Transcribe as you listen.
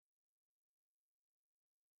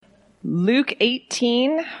Luke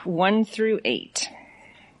 18, 1 through 8.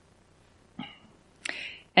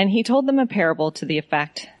 And he told them a parable to the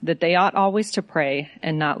effect that they ought always to pray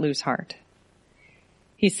and not lose heart.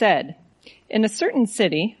 He said, in a certain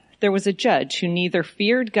city there was a judge who neither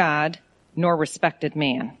feared God nor respected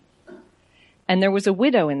man. And there was a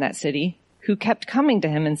widow in that city who kept coming to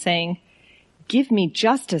him and saying, give me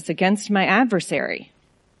justice against my adversary.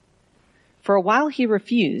 For a while he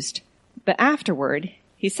refused, but afterward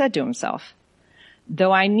he said to himself,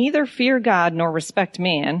 though I neither fear God nor respect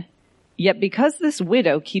man, yet because this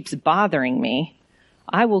widow keeps bothering me,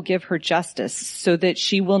 I will give her justice so that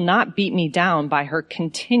she will not beat me down by her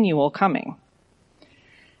continual coming.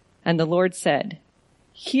 And the Lord said,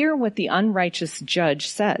 hear what the unrighteous judge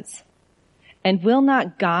says. And will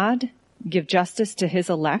not God give justice to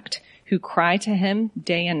his elect who cry to him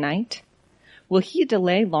day and night? Will he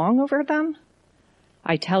delay long over them?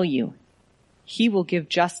 I tell you, he will give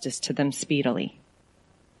justice to them speedily.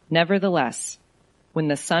 Nevertheless, when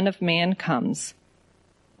the Son of Man comes,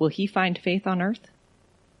 will he find faith on earth?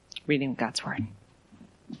 Reading God's word.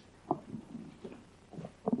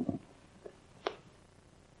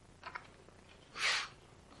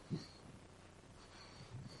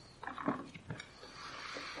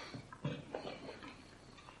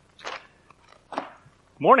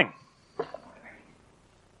 Morning.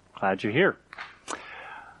 Glad you're here.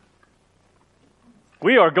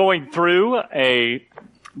 We are going through a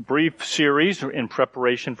brief series in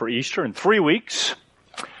preparation for Easter in 3 weeks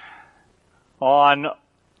on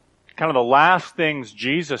kind of the last things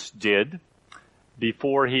Jesus did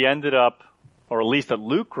before he ended up, or at least that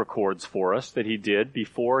Luke records for us that he did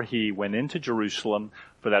before he went into Jerusalem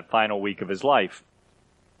for that final week of his life.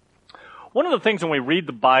 One of the things when we read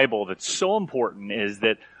the Bible that's so important is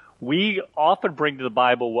that we often bring to the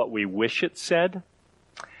Bible what we wish it said.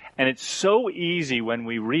 And it's so easy when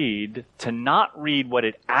we read to not read what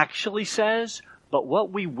it actually says, but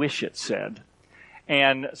what we wish it said.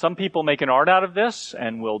 And some people make an art out of this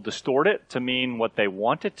and will distort it to mean what they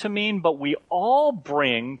want it to mean, but we all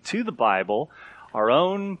bring to the Bible our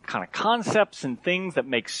own kind of concepts and things that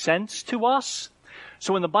make sense to us.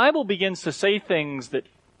 So when the Bible begins to say things that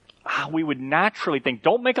we would naturally think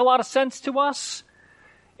don't make a lot of sense to us,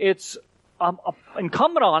 it's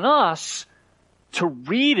incumbent on us to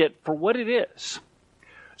read it for what it is.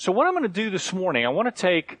 So what I'm going to do this morning, I want to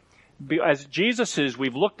take, as Jesus is,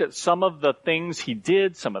 we've looked at some of the things he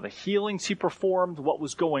did, some of the healings he performed, what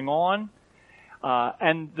was going on.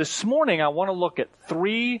 And this morning I want to look at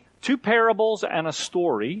two parables and a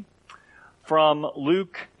story from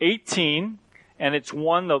Luke 18. And it's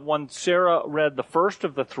the one Sarah read the first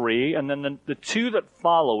of the three, and then the two that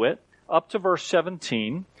follow it, up to verse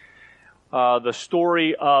 17. The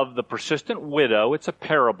story of the persistent widow. It's a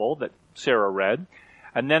parable that Sarah read.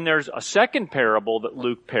 And then there's a second parable that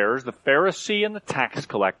Luke pairs, the Pharisee and the tax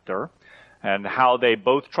collector, and how they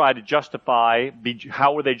both try to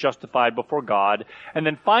how were they justified before God. And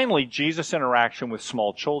then finally, Jesus' interaction with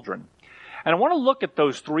small children. And I want to look at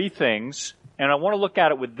those three things, and I want to look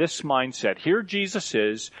at it with this mindset. Here Jesus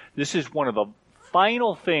is. This is one of the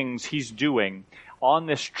final things he's doing on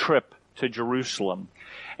this trip to Jerusalem.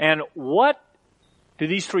 And what do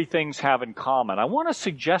these three things have in common? I want to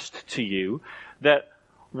suggest to you that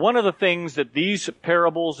one of the things that these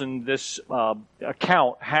parables and this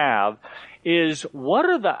account have is, what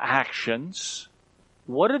are the actions,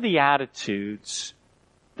 what are the attitudes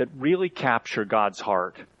that really capture God's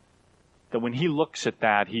heart? That when he looks at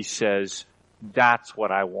that, he says, that's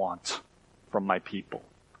what I want from my people.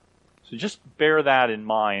 So just bear that in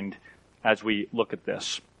mind as we look at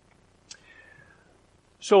this.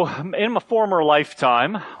 So in my former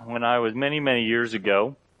lifetime, when I was many, many years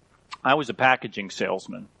ago, I was a packaging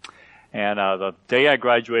salesman. And the day I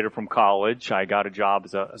graduated from college, I got a job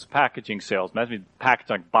as a packaging salesman. I was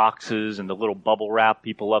packaging boxes and the little bubble wrap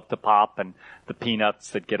people love to pop and the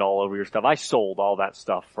peanuts that get all over your stuff. I sold all that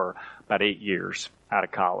stuff for about 8 years out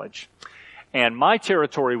of college. And my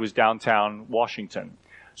territory was downtown Washington.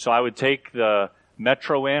 So I would take the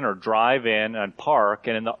metro in or drive in and park.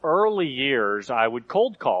 And in the early years, I would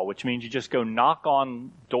cold call, which means you just go knock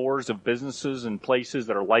on doors of businesses and places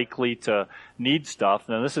that are likely to need stuff.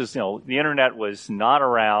 Now this is, the internet was not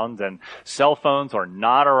around and cell phones are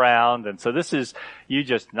not around. And so this is, you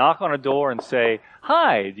just knock on a door and say,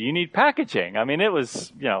 hi, do you need packaging? I mean, it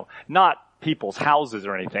was, not people's houses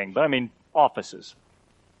or anything, but offices.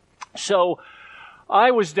 So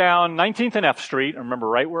I was down 19th and F Street. I remember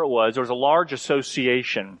right where it was. There was a large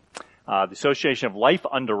association, the Association of Life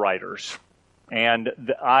Underwriters. And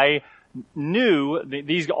I knew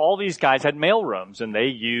all these guys had mailrooms, and they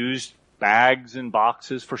used bags and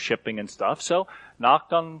boxes for shipping and stuff. So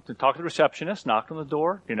talked to the receptionist, knocked on the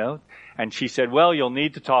door, and she said, well, you'll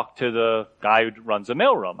need to talk to the guy who runs the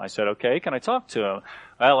mailroom. I said, okay, can I talk to him?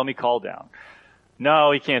 Well, let me call down.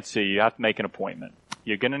 No, he can't see you. You have to make an appointment.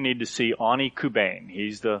 You're going to need to see Ani Kubain.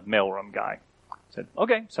 He's the mailroom guy. I said,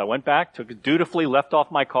 okay. So I went back, dutifully left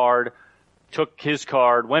off my card, took his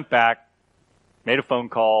card, went back, made a phone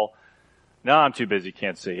call. No, I'm too busy,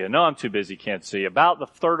 can't see you. No, I'm too busy, can't see you. About the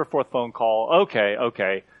third or fourth phone call,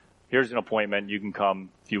 okay, here's an appointment. You can come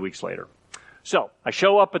a few weeks later. So I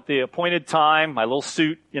show up at the appointed time, my little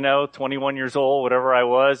suit, 21 years old, whatever I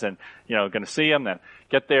was, and, going to see him. Then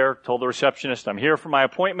get there, told the receptionist, I'm here for my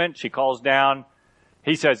appointment. She calls down.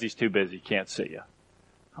 He says he's too busy, can't see you.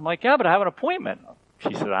 I'm like, yeah, but I have an appointment.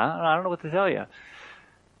 She said, I don't know what to tell you.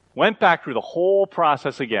 Went back through the whole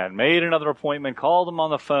process again, made another appointment, called him on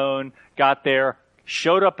the phone, got there,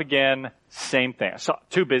 showed up again, same thing. So,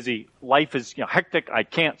 too busy, life is hectic, I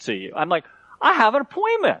can't see you. I'm like, I have an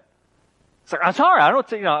appointment. It's like, I'm sorry,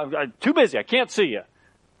 I'm too busy, I can't see you.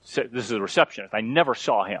 So, this is a receptionist. I never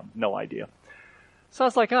saw him, no idea. So I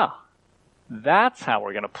was like, that's how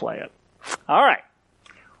we're going to play it. All right.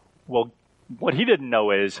 Well, what he didn't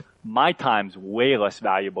know is my time's way less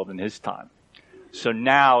valuable than his time. So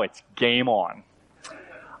now it's game on.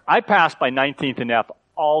 I pass by 19th and F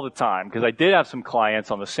all the time because I did have some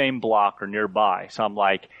clients on the same block or nearby. So I'm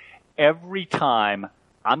like, every time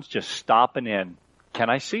I'm just stopping in, can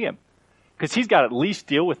I see him? Because he's got to at least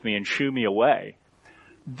deal with me and shoo me away.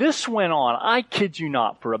 This went on, I kid you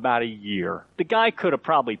not, for about a year. The guy could have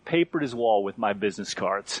probably papered his wall with my business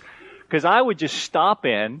cards. Because I would just stop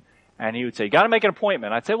in, and he would say, you got to make an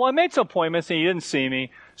appointment. I'd say, well, I made some appointments, and you didn't see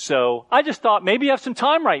me. So I just thought, maybe you have some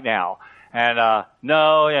time right now. And,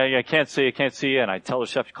 no, I can't see you. And I tell the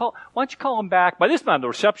receptionist, why don't you call him back? By this time, the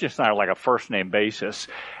receptionist and I are like a first name basis.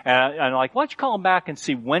 And I'm like, why don't you call him back and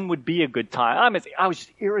see when would be a good time? I was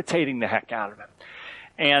just irritating the heck out of him.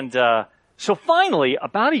 And, so finally,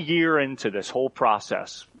 about a year into this whole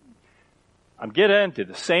process, I'm getting into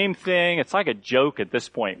the same thing. It's like a joke at this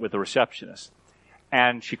point with the receptionist.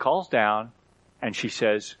 And she calls down and she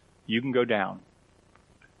says, you can go down.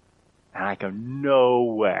 And I go, no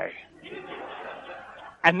way.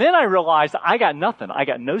 And then I realized I got nothing. I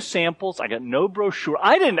got no samples. I got no brochure.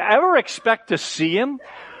 I didn't ever expect to see him.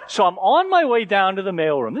 So I'm on my way down to the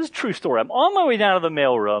mailroom. This is a true story. I'm on my way down to the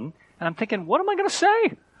mailroom and I'm thinking, what am I going to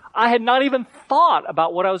say? I had not even thought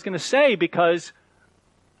about what I was going to say because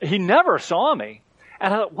he never saw me.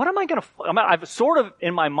 And I thought, what am I going to... I've sort of,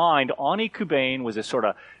 in my mind, Ani Kubain was this sort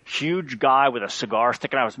of huge guy with a cigar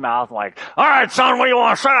sticking out of his mouth, like, all right, son, what do you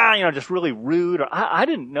want to say? Just really rude. I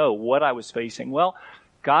didn't know what I was facing. Well,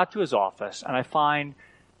 got to his office, and I find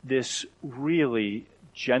this really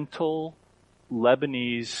gentle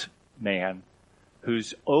Lebanese man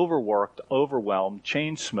who's overworked, overwhelmed,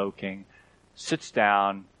 chain smoking, sits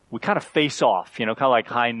down. We kind of face off, kind of like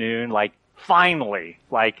high noon, like, finally,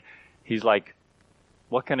 like, he's like,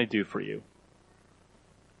 what can I do for you?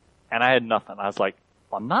 And I had nothing. I was like,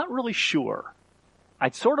 well, I'm not really sure.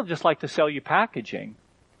 I'd sort of just like to sell you packaging.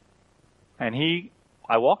 And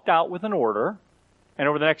I walked out with an order, and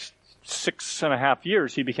over the next 6.5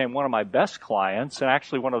 years, he became one of my best clients, and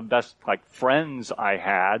actually one of the best, friends I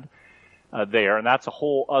had there. And that's a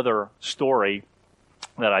whole other story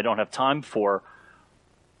that I don't have time for.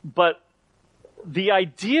 But the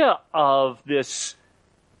idea of this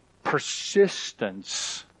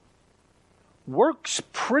persistence works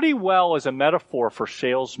pretty well as a metaphor for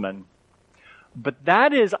salesmen. But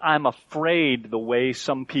that is, I'm afraid, the way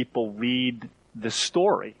some people read the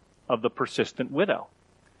story of the persistent widow.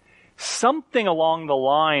 Something along the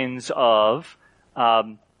lines of,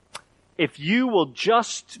 if you will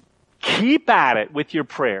just keep at it with your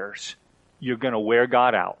prayers, you're going to wear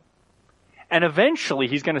God out. And eventually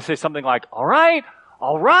he's going to say something like, all right,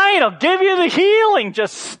 I'll give you the healing.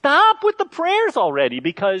 Just stop with the prayers already.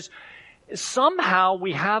 Because somehow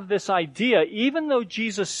we have this idea, even though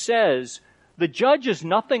Jesus says the judge is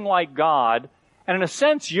nothing like God, and in a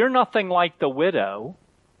sense you're nothing like the widow,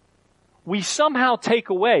 we somehow take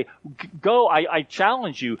away, I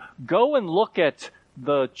challenge you, go and look at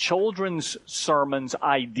the children's sermons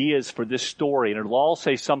ideas for this story, and it'll all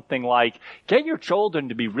say something like, get your children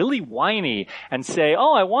to be really whiny and say,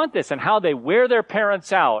 oh, I want this, and how they wear their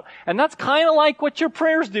parents out. And that's kind of like what your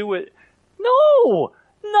prayers do.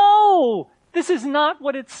 No, this is not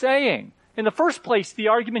what it's saying. In the first place, the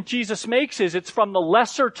argument Jesus makes is it's from the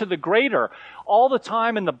lesser to the greater. All the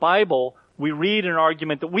time in the Bible, we read an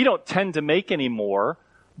argument that we don't tend to make anymore,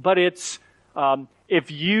 but it's if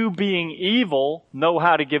you, being evil, know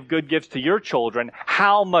how to give good gifts to your children,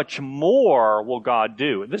 how much more will God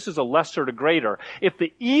do? This is a lesser to greater. If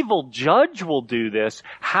the evil judge will do this,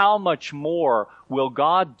 how much more will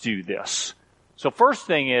God do this? So first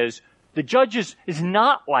thing is, the judge is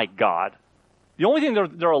not like God. The only thing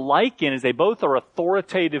they're alike in is they both are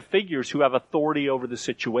authoritative figures who have authority over the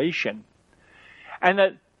situation. And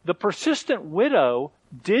that the persistent widow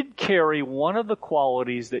did carry one of the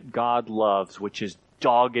qualities that God loves, which is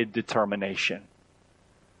dogged determination. And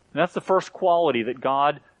that's the first quality that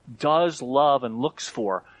God does love and looks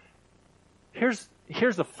for. Here's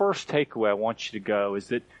the first takeaway I want you to go, is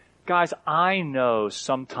that, guys, I know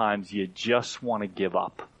sometimes you just want to give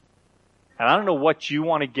up. And I don't know what you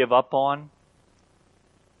want to give up on.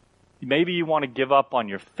 Maybe you want to give up on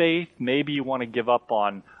your faith. Maybe you want to give up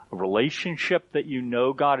on a relationship that you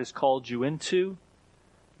know God has called you into.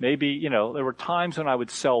 Maybe, there were times when I would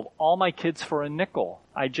sell all my kids for a nickel.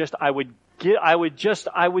 I would do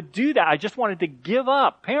that. I just wanted to give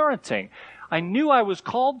up parenting. I knew I was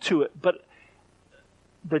called to it, but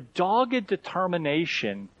the dogged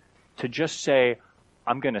determination to just say,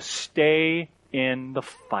 I'm going to stay in the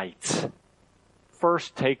fight.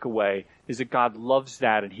 First takeaway is that God loves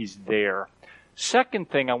that and He's there. Second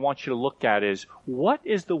thing I want you to look at is, what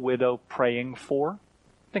is the widow praying for?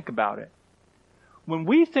 Think about it. When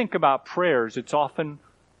we think about prayers, it's often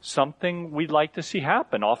something we'd like to see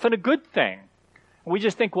happen, often a good thing. We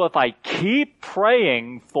just think, well, if I keep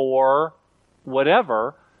praying for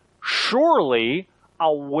whatever, surely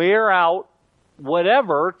I'll wear out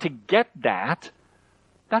whatever to get that.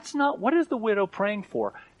 That's not, what is the widow praying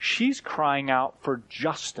for? She's crying out for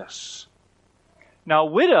justice. Now,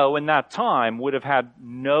 a widow in that time would have had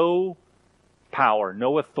no power,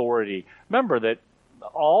 no authority. Remember that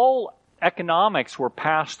all economics were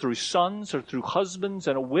passed through sons or through husbands,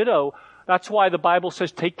 and a widow, that's why the Bible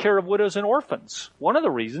says take care of widows and orphans. One of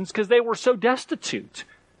the reasons, because they were so destitute.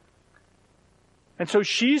 And so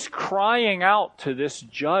she's crying out to this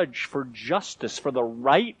judge for justice, for the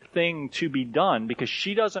right thing to be done, because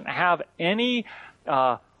she doesn't have any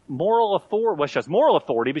moral authority. Well, she has moral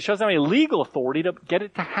authority, but she doesn't have any legal authority to get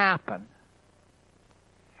it to happen.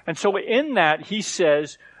 And so in that, he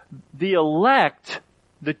says, the elect,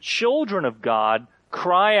 the children of God,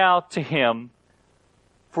 cry out to Him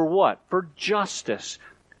for what? For justice,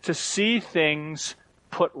 to see things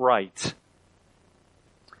put right.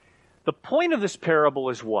 The point of this parable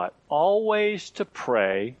is what? Always to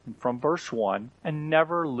pray, from verse 1, and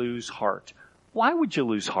never lose heart. Why would you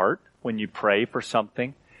lose heart when you pray for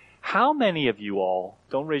something? How many of you all,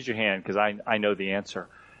 don't raise your hand because I know the answer.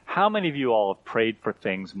 How many of you all have prayed for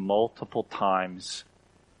things multiple times,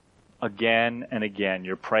 again and again?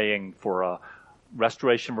 You're praying for a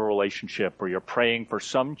restoration of a relationship, or you're praying for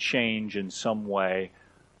some change in some way.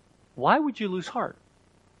 Why would you lose heart?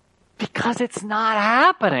 Because it's not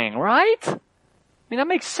happening, right? I mean, that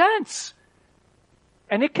makes sense.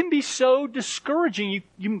 And it can be so discouraging.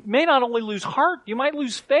 You may not only lose heart, you might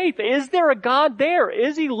lose faith. Is there a God there?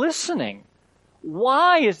 Is He listening?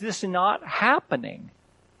 Why is this not happening?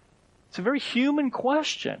 It's a very human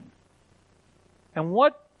question. And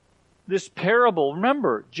what this parable,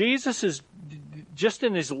 remember, Jesus is just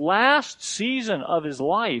in His last season of His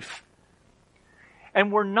life.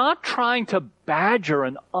 And we're not trying to badger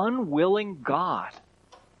an unwilling God.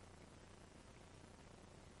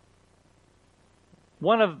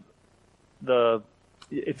 One of the,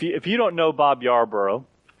 if you don't know Bob Yarborough,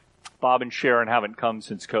 Bob and Sharon haven't come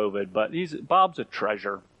since COVID, but Bob's a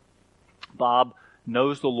treasure. Bob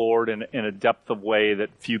knows the Lord in a depth of way that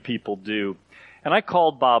few people do. And I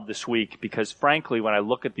called Bob this week because, frankly, when I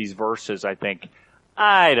look at these verses, I think,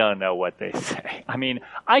 I don't know what they say. I mean,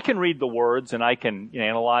 I can read the words and I can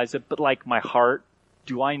analyze it, but like my heart,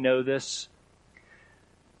 do I know this?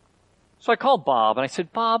 So I called Bob and I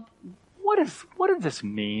said, Bob, what does this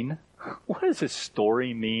mean? What does this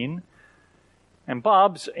story mean? And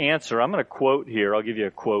Bob's answer, I'm going to quote here. I'll give you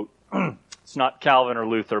a quote. It's not Calvin or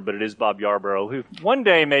Luther, but it is Bob Yarborough, who one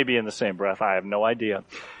day may be in the same breath. I have no idea.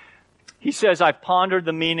 He says, I've pondered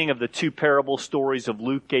the meaning of the two parable stories of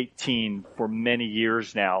Luke 18 for many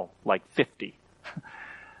years now, like 50.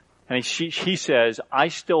 And he says, I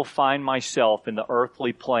still find myself in the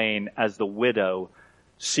earthly plane as the widow,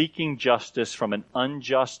 seeking justice from an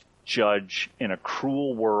unjust judge in a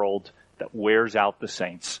cruel world that wears out the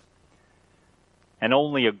saints. And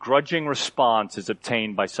only a grudging response is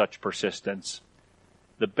obtained by such persistence.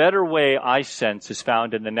 The better way, I sense, is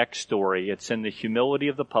found in the next story. It's in the humility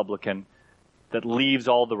of the publican that leaves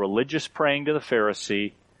all the religious praying to the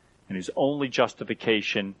Pharisee, and whose only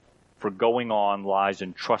justification for going on lies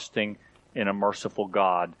in trusting in a merciful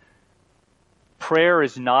God. Prayer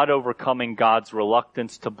is not overcoming God's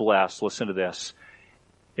reluctance to bless. Listen to this.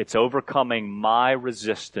 It's overcoming my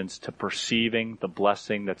resistance to perceiving the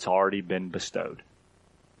blessing that's already been bestowed.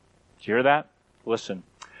 Did you hear that? Listen.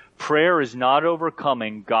 Prayer is not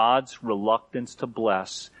overcoming God's reluctance to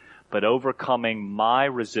bless, but overcoming my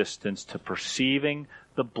resistance to perceiving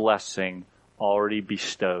the blessing already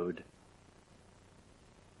bestowed.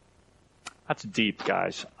 That's deep,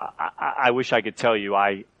 guys. I wish I could tell you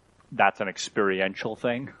that's an experiential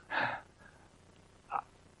thing.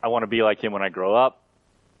 I want to be like him when I grow up.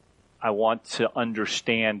 I want to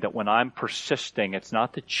understand that when I'm persisting, it's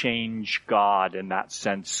not to change God in that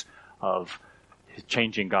sense of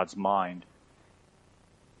changing God's mind.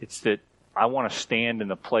 It's that I want to stand in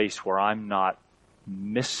the place where I'm not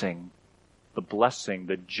missing the blessing,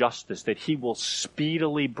 the justice that He will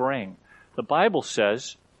speedily bring. The Bible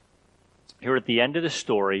says, here at the end of the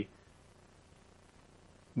story,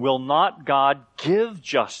 will not God give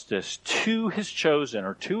justice to His chosen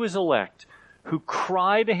or to His elect who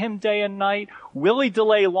cry to Him day and night? Will He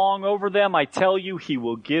delay long over them? I tell you, He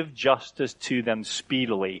will give justice to them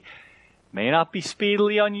speedily. May not be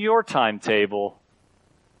speedily on your timetable,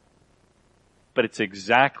 but it's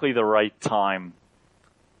exactly the right time.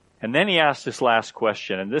 And then He asks this last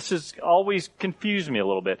question, and this has always confused me a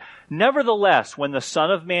little bit. Nevertheless, when the Son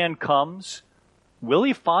of Man comes, will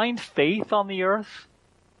He find faith on the earth?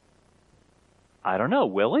 I don't know.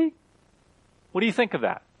 Will He? What do you think of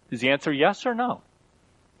that? Is the answer yes or no?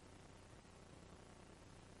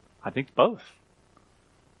 I think both.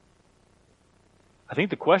 I think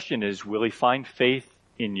the question is, will He find faith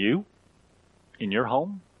in you? In your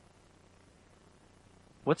home?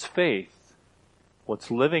 What's faith?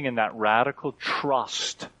 What's living in that radical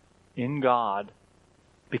trust in God?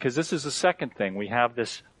 Because this is the second thing. We have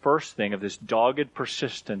this first thing of this dogged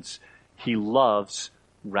persistence. He loves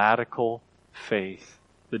radical faith,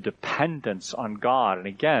 the dependence on God. And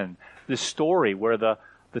again, this story where the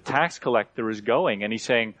tax collector is going and he's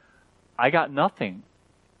saying, I got nothing.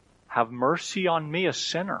 Have mercy on me, a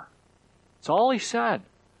sinner. That's all he said.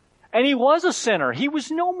 And he was a sinner. He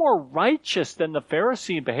was no more righteous than the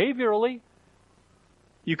Pharisee behaviorally.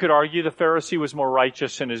 You could argue the Pharisee was more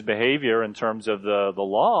righteous in his behavior in terms of the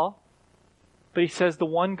law. But he says the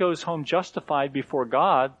one goes home justified before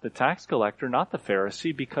God, the tax collector, not the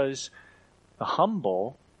Pharisee, because the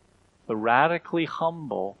humble, the radically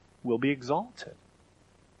humble, will be exalted.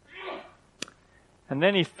 And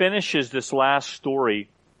then he finishes this last story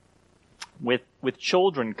with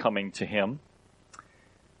children coming to him.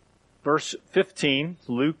 Verse 15,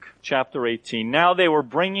 Luke chapter 18. Now they were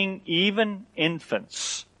bringing even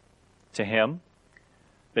infants to him,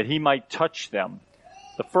 that he might touch them.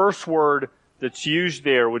 The first word that's used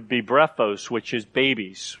there would be brephos, which is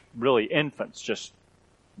babies, really infants, just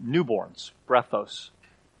newborns, brephos.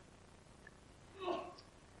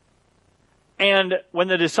 And when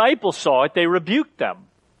the disciples saw it, they rebuked them.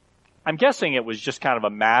 I'm guessing it was just kind of a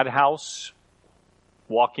madhouse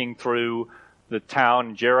walking through the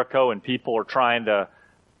town, Jericho, and people are trying to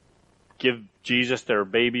give Jesus their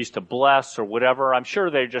babies to bless or whatever. I'm sure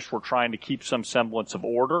they just were trying to keep some semblance of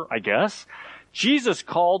order, I guess. Jesus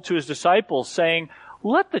called to His disciples saying,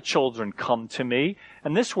 let the children come to me.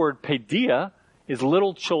 And this word paideia is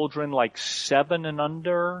little children like 7 and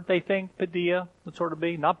under, they think, paideia would sort of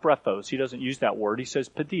be. Not brephos. He doesn't use that word. He says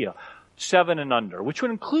paideia, 7 and under, which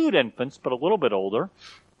would include infants, but a little bit older.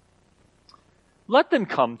 Let them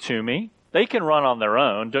come to me. They can run on their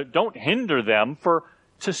own. Don't hinder them, for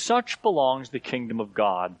to such belongs the kingdom of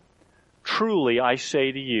God. Truly, I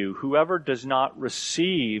say to you, whoever does not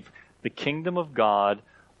receive the kingdom of God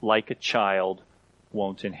like a child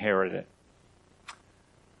won't inherit it.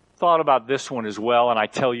 Thought about this one as well, and I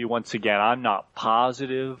tell you once again, I'm not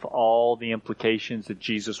positive all the implications that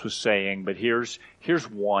Jesus was saying, but here's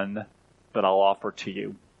one that I'll offer to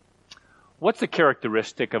you. What's the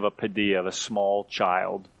characteristic of a paideia, of a small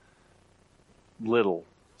child? Little,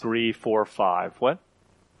 3, 4, 5. What?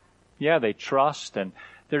 Yeah, they trust, and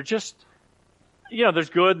they're just, there's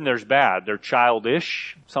good and there's bad. They're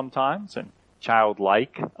childish sometimes and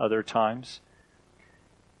childlike other times.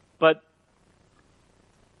 But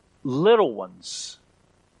little ones,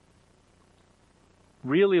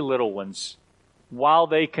 really little ones, while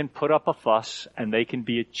they can put up a fuss and they can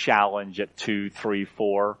be a challenge at 2, 3,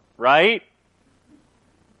 4, right?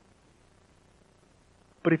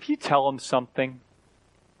 But if you tell them something,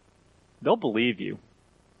 they'll believe you.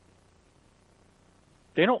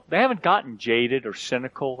 They haven't gotten jaded or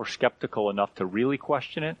cynical or skeptical enough to really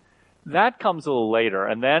question it. That comes a little later.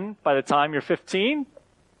 And then by the time you're 15,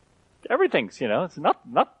 everything's, it's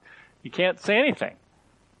You can't say anything,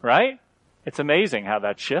 right? It's amazing how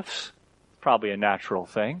that shifts. It's probably a natural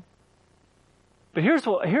thing. But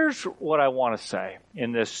here's what I want to say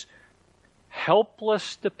in this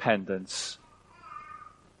helpless dependence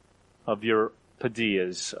of your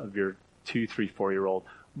Padias, of your 2, 3, 4-year-old.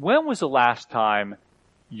 When was the last time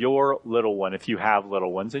your little one, if you have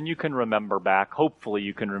little ones, and you can remember back, hopefully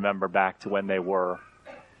you can remember back to when they were,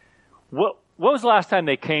 what was the last time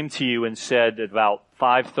they came to you and said at about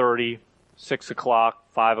 5:30, 6 o'clock,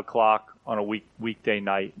 5 o'clock on a weekday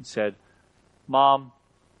night and said, Mom,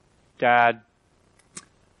 Dad,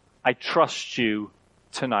 I trust you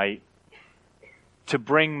tonight to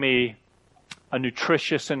bring me a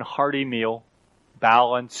nutritious and hearty meal,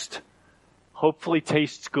 balanced, hopefully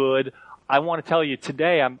tastes good. I want to tell you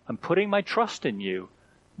today, I'm putting my trust in you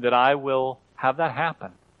that I will have that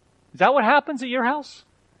happen. Is that what happens at your house?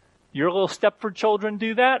 Your little Stepford children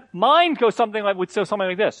do that? Mine would say something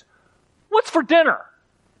like this. What's for dinner?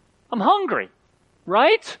 I'm hungry.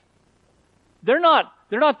 Right? They're not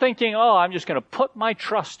thinking, oh, I'm just going to put my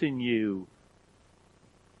trust in you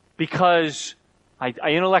because I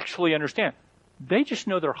intellectually understand. They just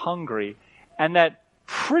know they're hungry and that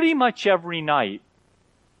pretty much every night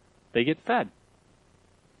they get fed.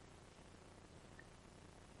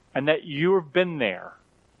 And that you've been there.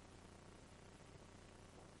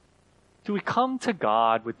 Do we come to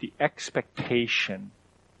God with the expectation?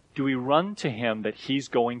 Do we run to Him that He's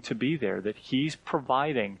going to be there, that He's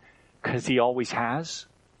providing because He always has?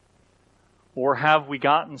 Or have we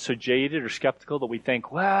gotten so jaded or skeptical that we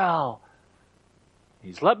think, well,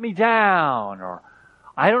 He's let me down, or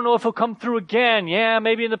I don't know if He'll come through again. Yeah,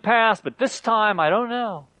 maybe in the past, but this time, I don't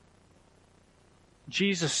know.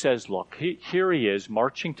 Jesus says, look, here He is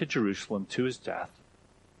marching to Jerusalem to His death,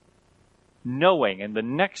 knowing, and the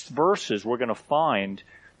next verses we're going to find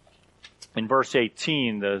in verse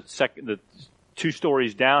 18, the 2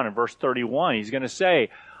 stories down in verse 31, He's going to say,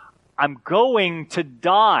 I'm going to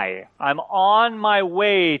die. I'm on my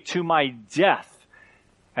way to my death.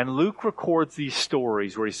 And Luke records these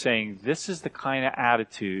stories where he's saying this is the kind of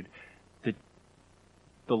attitude that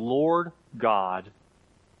the Lord God,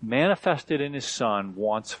 manifested in His Son,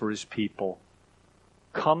 wants for His people.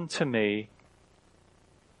 Come to me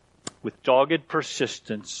with dogged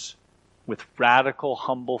persistence, with radical,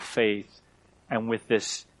 humble faith, and with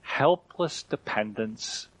this helpless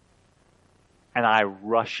dependence. And I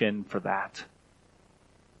rush in for that.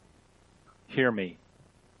 Hear me.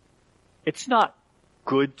 It's not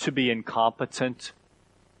good to be incompetent,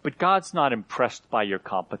 but God's not impressed by your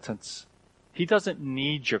competence. He doesn't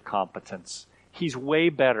need your competence. He's way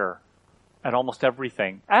better at almost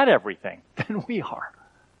everything, than we are.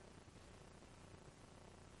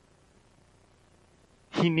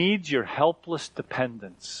 He needs your helpless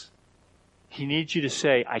dependence. He needs you to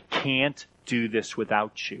say, I can't do this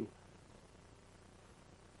without you.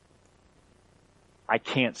 I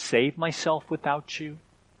can't save myself without you.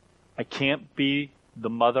 I can't be the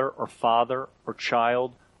mother or father or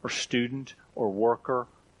child or student or worker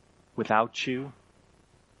without you.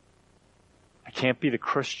 I can't be the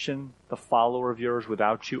Christian, the follower of yours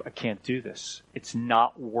without you. I can't do this. It's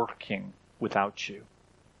not working without you.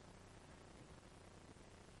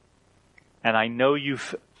 And I know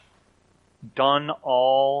you've done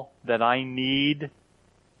all that I need.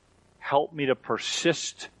 Help me to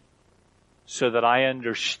persist so that I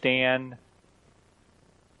understand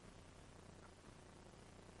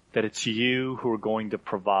that it's you who are going to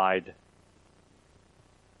provide.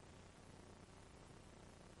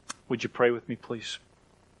 Would you pray with me, please?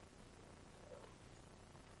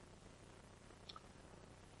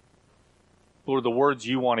 Lord, the words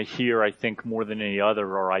you want to hear, I think, more than any other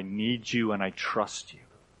are, I need you and I trust you.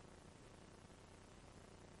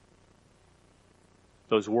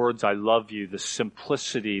 Those words, I love you, the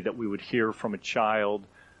simplicity that we would hear from a child.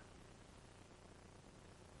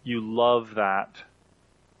 You love that.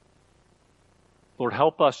 Lord,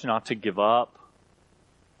 help us not to give up.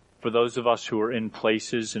 For those of us who are in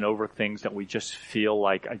places and over things that we just feel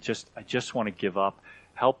like, I just want to give up,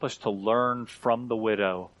 help us to learn from the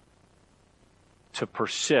widow, to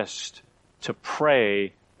persist, to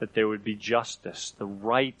pray that there would be justice, the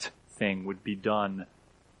right thing would be done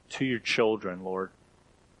to your children, Lord.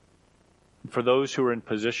 And for those who are in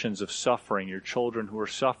positions of suffering, your children who are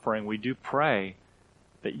suffering, we do pray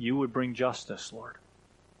that you would bring justice, Lord.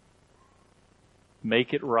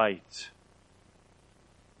 Make it right.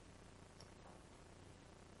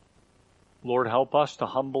 Lord, help us to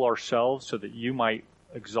humble ourselves so that you might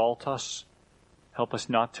exalt us. Help us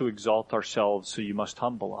not to exalt ourselves so you must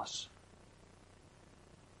humble us.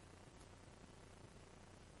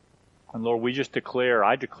 And Lord,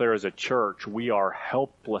 I declare as a church, we are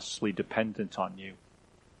helplessly dependent on you.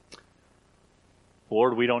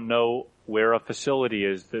 Lord, we don't know where a facility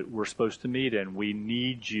is that we're supposed to meet in. We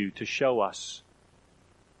need you to show us.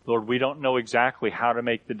 Lord, we don't know exactly how to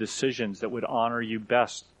make the decisions that would honor you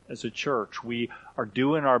best as a church. We are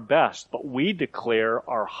doing our best, but we declare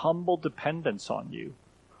our humble dependence on you.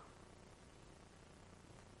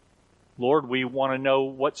 Lord, we want to know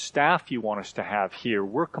what staff you want us to have here.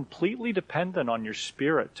 We're completely dependent on your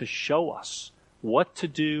Spirit to show us what to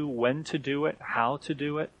do, when to do it, how to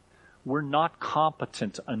do it. We're not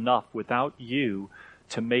competent enough without you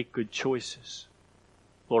to make good choices.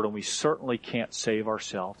 Lord, and we certainly can't save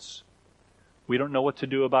ourselves. We don't know what to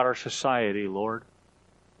do about our society, Lord.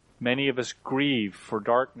 Many of us grieve for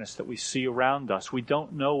darkness that we see around us. We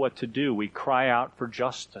don't know what to do. We cry out for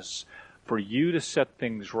justice, for you to set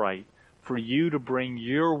things right, for you to bring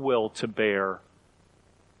your will to bear.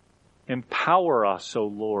 Empower us, O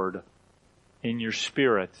Lord, in your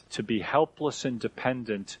Spirit to be helpless and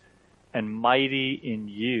dependent and mighty in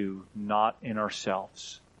you, not in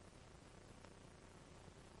ourselves.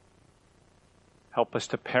 Help us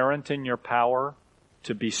to parent in your power,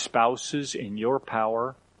 to be spouses in your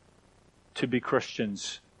power, to be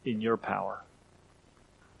Christians in your power.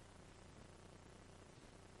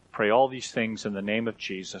 Pray all these things in the name of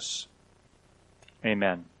Jesus.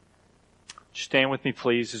 Amen. Stand with me,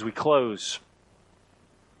 please, as we close.